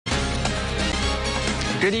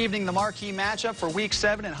Good evening. The marquee matchup for Week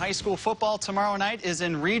 7 in high school football tomorrow night is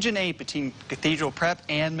in Region 8 between Cathedral Prep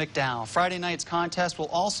and McDowell. Friday night's contest will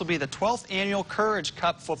also be the 12th annual Cureage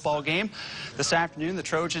Cup football game. This afternoon, the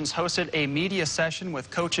Trojans hosted a media session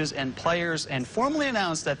with coaches and players and formally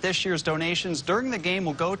announced that this year's donations during the game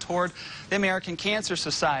will go toward the American Cancer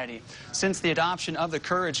Society. Since the adoption of the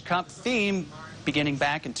Cureage Cup theme, beginning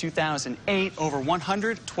back in 2008, over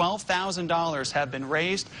 $112,000 have been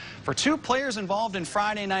raised. For two players involved in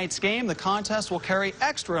Friday night's game, the contest will carry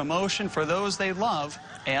extra emotion for those they love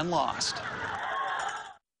and lost.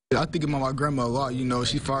 I think about my grandma a lot. You know,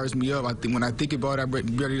 she fires me up. When I think about it, I'm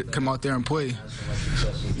ready to come out there and play.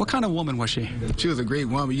 What kind of woman was she? She was a great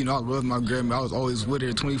woman. You know, I love my grandma. I was always with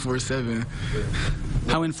her 24/7.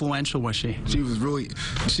 How influential was she? She was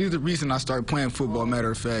the reason I started playing football,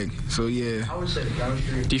 matter of fact. So, yeah.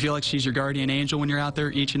 Do you feel like she's your guardian angel when you're out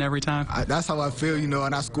there each and every time? That's how I feel, you know,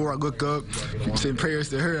 and I score, I look up, send prayers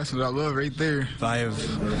to her. That's what I love right there. I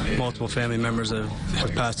have multiple family members that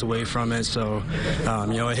have passed away from it, so,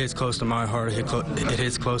 you know, it hits close to my heart. It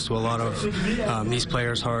hits close to a lot of these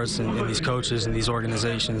players' hearts and these coaches and these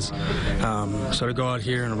organizations. So to go out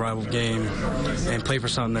here in a rival game and play for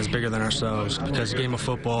something that's bigger than ourselves, because a game of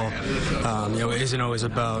football, you know, it isn't always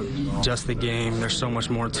about just the game. There's so much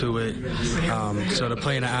more to it. So to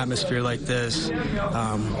play in an atmosphere like this,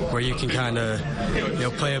 where you can kind of, you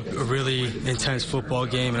know, play a really intense football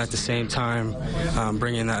game and at the same time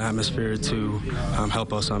bring in that atmosphere to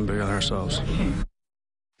help us on bigger than ourselves.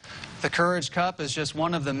 The Cureage Cup is just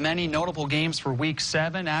one of the many notable games for Week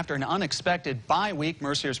 7. After an unexpected bye week,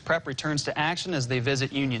 Mercier's Prep returns to action as they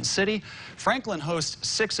visit Union City. Franklin hosts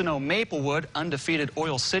 6-0 Maplewood. Undefeated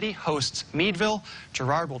Oil City hosts Meadville.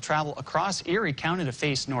 Girard will travel across Erie County to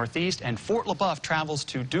face Northeast, and Fort LaBeouf travels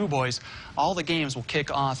to DuBois. All the games will kick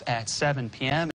off at 7 p.m.